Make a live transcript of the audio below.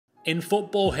In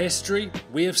football history,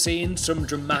 we have seen some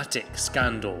dramatic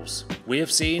scandals. We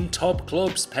have seen top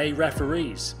clubs pay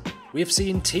referees. We have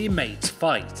seen teammates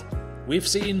fight. We've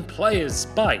seen players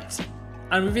bite.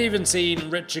 And we've even seen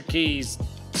Richard Keys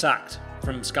sacked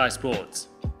from Sky Sports.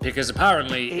 Because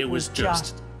apparently it was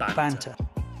just banter.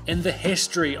 In the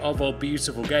history of our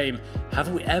beautiful game, have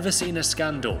we ever seen a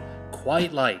scandal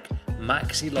quite like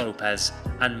MAXI Lopez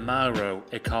and MAURO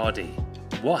Icardi?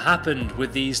 What happened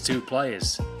with these two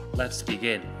players? Let's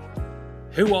begin.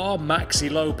 Who are MAXI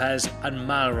Lopez and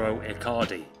MAURO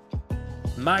Icardi?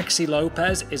 MAXI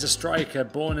Lopez is a striker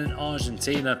born in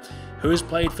Argentina who has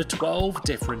played for 12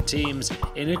 different teams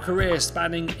in a career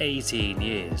spanning 18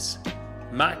 years.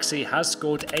 MAXI has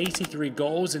scored 83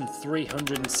 goals in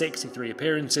 363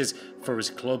 appearances for his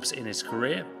clubs in his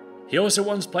career. He also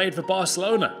once played for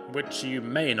Barcelona, which you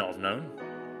may not have known.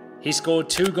 He scored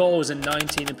 2 goals in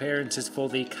 19 appearances for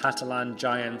the Catalan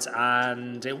Giants,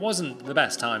 and it wasn't the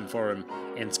best time for him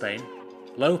in Spain.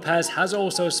 Lopez has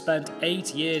also spent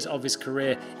 8 years of his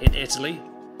career in Italy,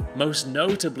 most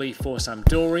notably for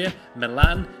Sampdoria,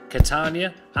 Milan,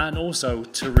 Catania, and also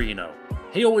Torino.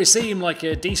 He always seemed like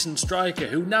a decent striker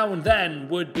who now and then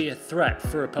would be a threat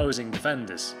for opposing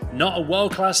defenders. Not a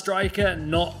world-class striker,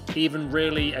 not even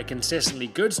really a consistently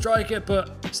good striker,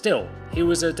 but still, he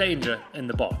was a danger in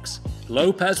the box.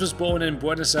 Lopez was born in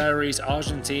Buenos Aires,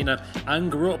 Argentina,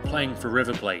 and grew up playing for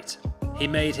River Plate. He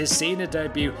made his senior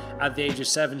debut at the age of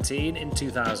 17 in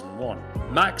 2001.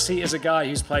 MAXI is a guy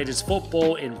who's played his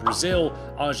football in Brazil,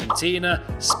 Argentina,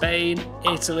 Spain,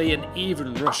 Italy, and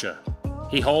even Russia.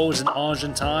 He holds an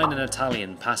Argentine and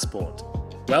Italian passport.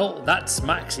 Well, that's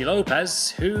MAXI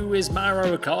Lopez. Who is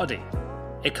MAURO Icardi?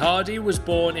 Icardi was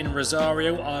born in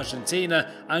Rosario,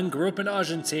 Argentina, and grew up in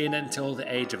Argentina until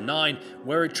the age of 9,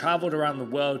 where he travelled around the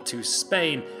world to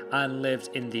Spain and lived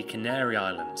in the Canary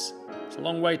Islands. It's a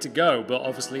long way to go, but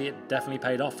obviously it definitely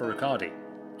paid off for Icardi.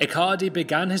 Icardi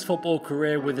began his football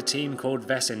career with a team called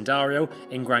Vecindario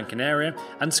in Gran Canaria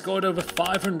and scored over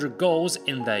 500 goals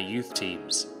in their youth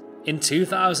teams. In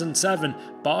 2007,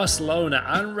 Barcelona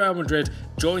and Real Madrid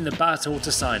joined the battle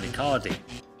to sign Icardi.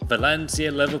 Valencia,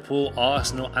 Liverpool,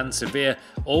 Arsenal and Sevilla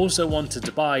also wanted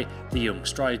to buy the young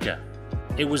striker.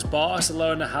 It was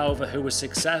Barcelona, however, who was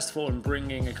successful in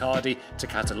bringing Icardi to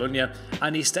Catalonia,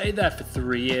 and he stayed there for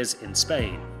 3 years in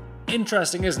Spain.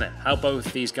 Interesting, isn't it, how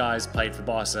both these guys played for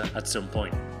Barca at some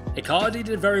point. Icardi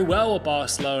did very well at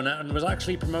Barcelona and was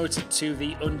actually promoted to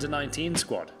the under-19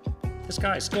 squad. This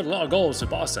guy scored a lot of goals for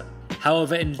Barca.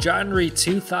 However, in January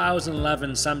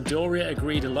 2011, Sampdoria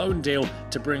agreed a loan deal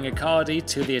to bring Icardi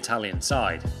to the Italian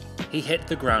side. He hit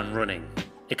the ground running.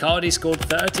 Icardi scored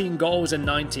 13 goals in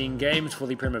 19 games for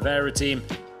the Primavera team,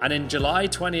 and in July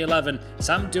 2011,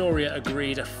 Sampdoria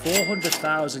agreed a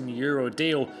 €400,000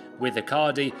 deal with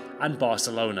Icardi and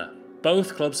Barcelona.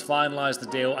 Both clubs finalised the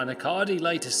deal, and Icardi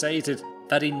later stated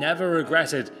that he never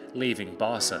regretted leaving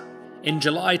Barca. In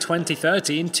July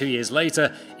 2013, 2 years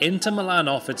later, Inter Milan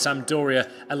offered Sampdoria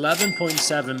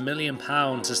 £11.7 million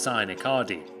to sign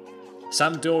Icardi.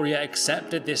 Sampdoria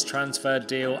accepted this transfer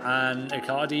deal and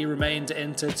Icardi remained at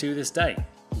Inter to this day.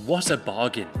 What a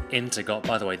bargain Inter got,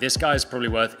 by the way. This guy's probably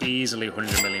worth easily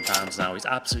 £100 million now. He's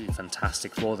absolutely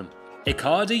fantastic for them.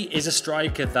 Icardi is a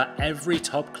striker that every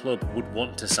top club would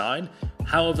want to sign.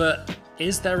 However,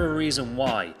 is there a reason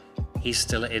why he's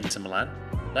still at Inter Milan?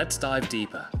 Let's dive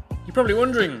deeper. You're probably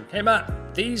wondering, hey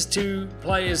Matt, these two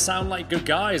players sound like good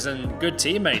guys and good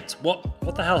teammates. What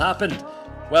the hell happened?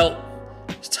 Well,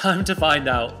 it's time to find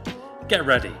out. Get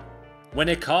ready. When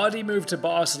Icardi moved to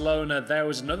Barcelona, there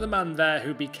was another man there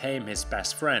who became his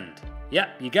best friend.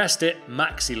 Yep, you guessed it,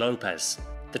 MAXI Lopez.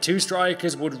 The two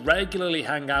strikers would regularly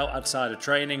hang out outside of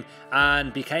training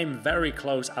and became very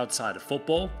close outside of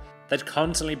football. They'd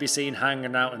constantly be seen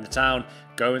hanging out in the town,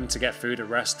 going to get food at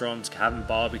restaurants, having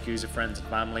barbecues with friends and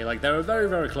family. Like, they were very,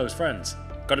 very close friends.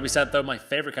 Gotta be said though, my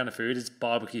favourite kind of food is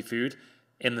barbecue food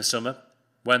in the summer.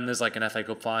 When there's like an FA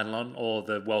Cup final on or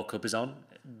the World Cup is on.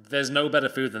 There's no better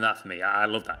food than that for me. I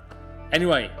love that.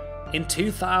 Anyway, in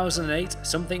 2008,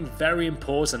 something very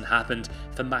important happened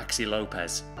for MAXI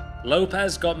Lopez.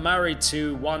 Lopez got married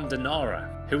to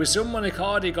WANDA, who was someone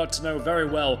Icardi got to know very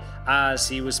well as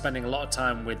he was spending a lot of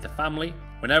time with the family.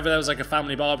 Whenever there was like a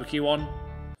family barbecue on,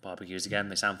 barbecues again,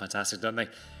 they sound fantastic, don't they?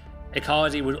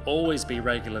 Icardi would always be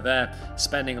regular there,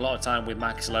 spending a lot of time with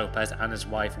MAXI Lopez and his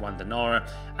wife WANDA,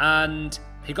 and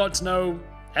he got to know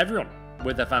everyone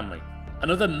with their family.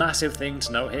 Another massive thing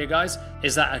to note here, guys,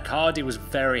 is that Icardi was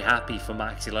very happy for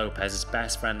MAXI Lopez, his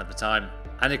best friend at the time.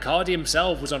 And Icardi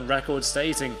himself was on record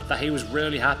stating that he was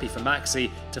really happy for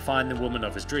MAXI to find the woman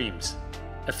of his dreams.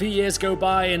 A few years go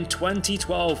by. In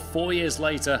 2012, 4 years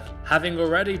later, having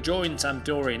already joined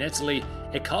Sampdoria in Italy,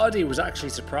 Icardi was actually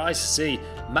surprised to see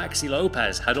MAXI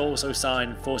Lopez had also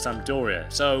signed for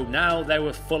Sampdoria, so now they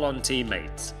were full-on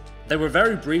teammates. They were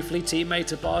very briefly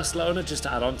teammates at Barcelona, just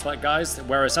to add on to that, guys,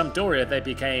 whereas Sampdoria, they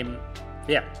became,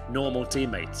 normal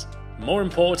teammates. More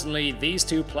importantly, these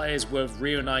two players were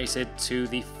reunited to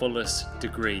the fullest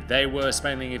degree. They were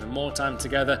spending even more time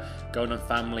together, going on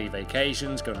family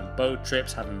vacations, going on boat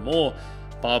trips, having more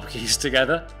barbecues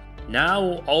together.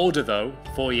 Now older though,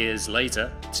 4 years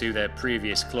later, to their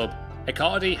previous club,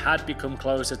 Icardi had become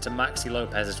closer to MAXI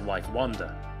Lopez's wife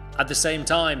Wanda. At the same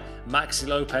time, MAXI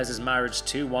Lopez's marriage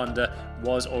to Wanda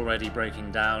was already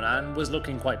breaking down and was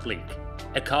looking quite bleak.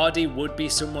 Icardi would be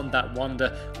someone that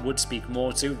Wanda would speak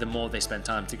more to the more they spent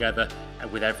time together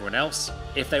with everyone else.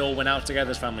 If they all went out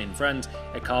together as family and friends,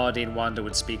 Icardi and Wanda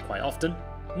would speak quite often.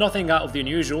 Nothing out of the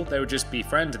unusual, they would just be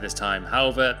friends at this time.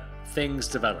 However, things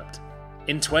developed.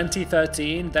 In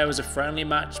 2013, there was a friendly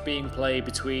match being played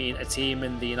between a team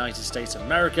in the United States of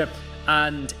America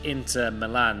and Inter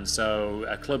Milan, so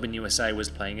a club in USA was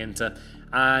playing Inter,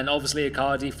 and obviously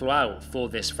Icardi flew out for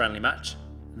this friendly match.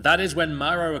 That is when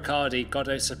MAURO Icardi got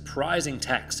a surprising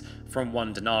text from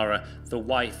Wanda NARA, the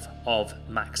wife of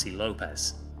MAXI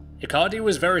Lopez. Icardi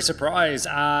was very surprised,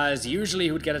 as usually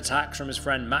he would get a text from his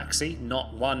friend MAXI,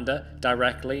 not Wanda,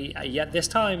 directly, yet this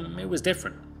time it was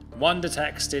different. Wanda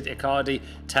texted Icardi,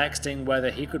 texting whether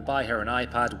he could buy her an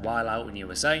iPad while out in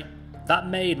USA. That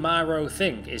made MAURO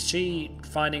think, is she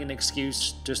finding an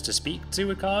excuse just to speak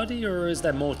to Icardi, or is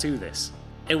there more to this?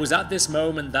 It was at this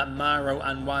moment that MAURO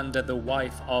and Wanda, the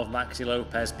wife of MAXI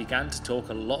Lopez, began to talk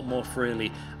a lot more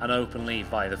freely and openly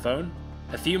via the phone.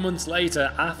 A few months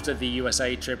later, after the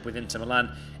USA trip with Inter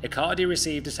Milan, Icardi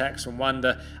received a text from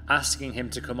Wanda asking him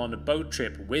to come on a boat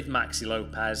trip with MAXI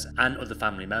Lopez and other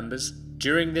family members.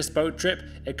 During this boat trip,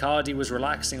 Icardi was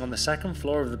relaxing on the second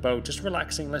floor of the boat, just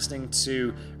relaxing, listening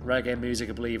to reggae music,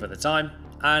 I believe, at the time.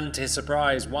 And to his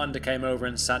surprise, Wanda came over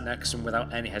and sat next to him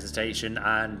without any hesitation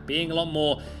and being a lot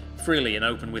more freely and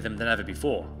open with him than ever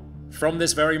before. From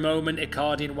this very moment,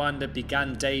 Icardi and Wanda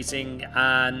began dating,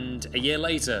 and a year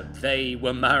later, they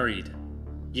were married.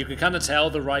 You could kind of tell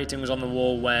the writing was on the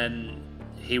wall when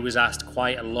he was asked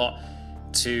quite a lot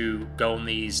to go on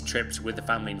these trips with the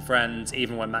family and friends,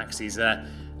 even when MAXI's there.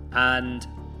 And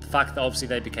the fact that obviously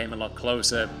they became a lot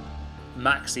closer,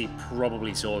 MAXI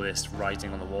probably saw this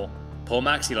writing on the wall. Poor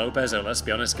MAXI Lopez, though, let's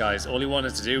be honest, guys, all he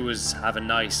wanted to do was have a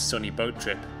nice sunny boat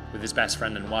trip with his best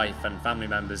friend and wife and family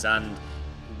members, and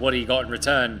what he got in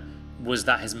return was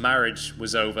that his marriage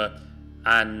was over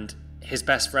and his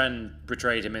best friend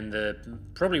betrayed him in the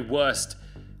probably worst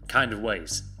kind of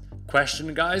ways.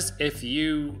 Question, guys, if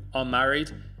you are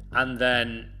married and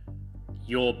then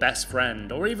your best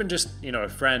friend, or even just, a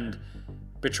friend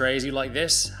betrays you like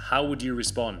this, how would you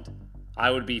respond? I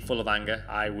would be full of anger.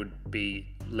 I would be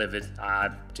livid.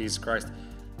 Jesus Christ.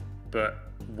 But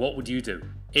what would you do?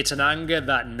 It's an anger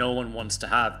that no one wants to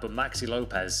have, but MAXI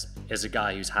Lopez is a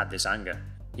guy who's had this anger.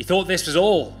 You thought this was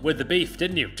all with the beef,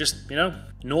 didn't you? Just,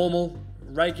 normal,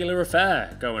 regular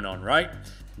affair going on, right?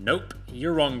 Nope,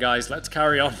 you're wrong, guys. Let's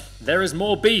carry on. There is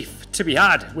more beef to be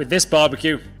had with this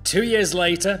barbecue. 2 years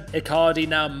later, Icardi,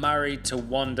 now married to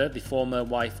Wanda, the former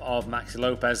wife of MAXI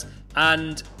Lopez,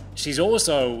 and she's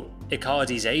also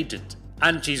Icardi's agent.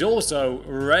 And she's also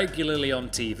regularly on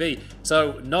TV.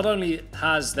 So not only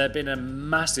has there been a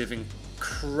massive,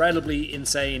 incredibly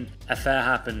insane affair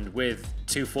happened with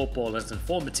two footballers and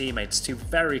former teammates, two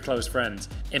very close friends.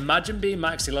 Imagine being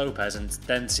MAXI Lopez and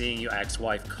then seeing your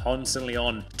ex-wife constantly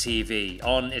on TV,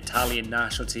 on Italian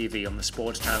national TV, on the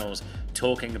sports channels,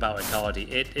 talking about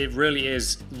Icardi. It really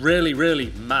is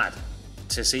really mad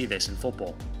to see this in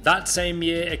football. That same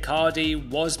year, Icardi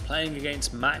was playing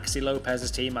against MAXI Lopez's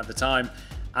team at the time,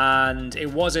 and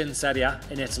it was in Serie A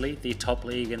in Italy, the top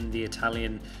league in the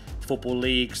Italian football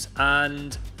leagues,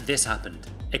 and this happened.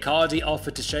 Icardi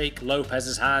offered to shake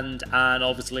Lopez's hand, and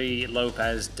obviously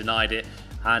Lopez denied it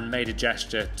and made a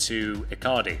gesture to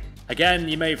Icardi. Again,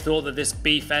 you may have thought that this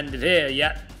beef ended here,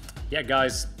 yeah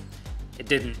guys, it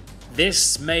didn't.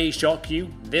 This may shock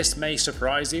you, this may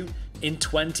surprise you. In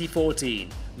 2014,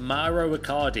 MAURO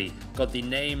Icardi got the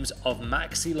names of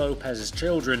MAXI Lopez's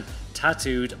children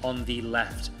tattooed on the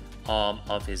left arm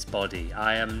of his body.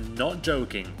 I am not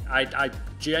joking. I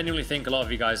genuinely think a lot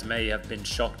of you guys may have been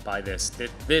shocked by this.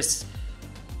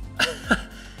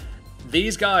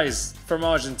 These guys from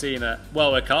Argentina,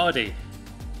 well, Icardi,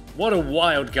 what a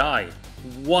wild guy.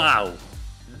 Wow.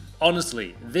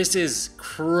 Honestly, this is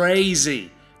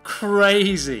crazy.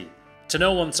 To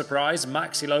no one's surprise,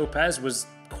 MAXI Lopez was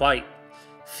quite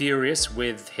furious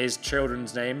with his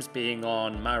children's names being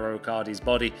on MAURO Icardi's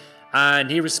body, and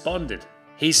he responded.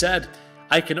 He said,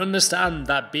 "I can understand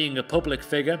that being a public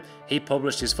figure, he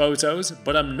published his photos,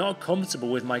 but I'm not comfortable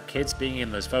with my kids being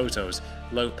in those photos,"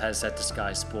 Lopez said to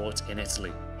Sky Sports in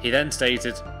Italy. He then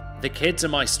stated, "The kids are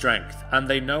my strength, and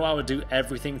they know I would do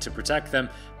everything to protect them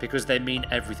because they mean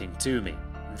everything to me."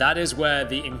 That is where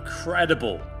the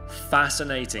incredible,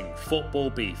 fascinating football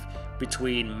beef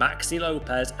between MAXI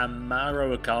Lopez and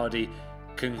MAURO Icardi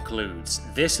concludes.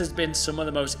 This has been some of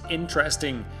the most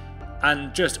interesting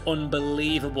and just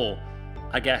unbelievable,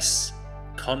 I guess,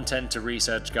 content to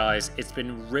research, guys. It's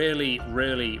been really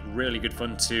good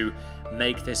fun to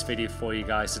make this video for you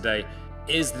guys today.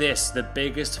 Is this the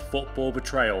biggest football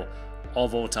betrayal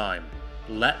of all time?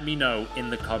 Let me know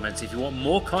in the comments. If you want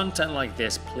more content like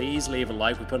this, please leave a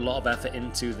like. We put a lot of effort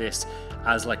into this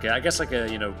as like a, I guess like a,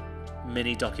 you know,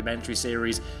 mini documentary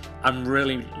series. I'm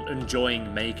really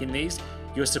enjoying making these.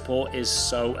 Your support is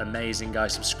so amazing,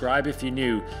 guys. Subscribe if you're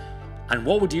new. And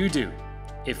what would you do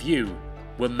if you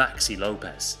were MAXI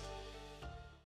Lopez?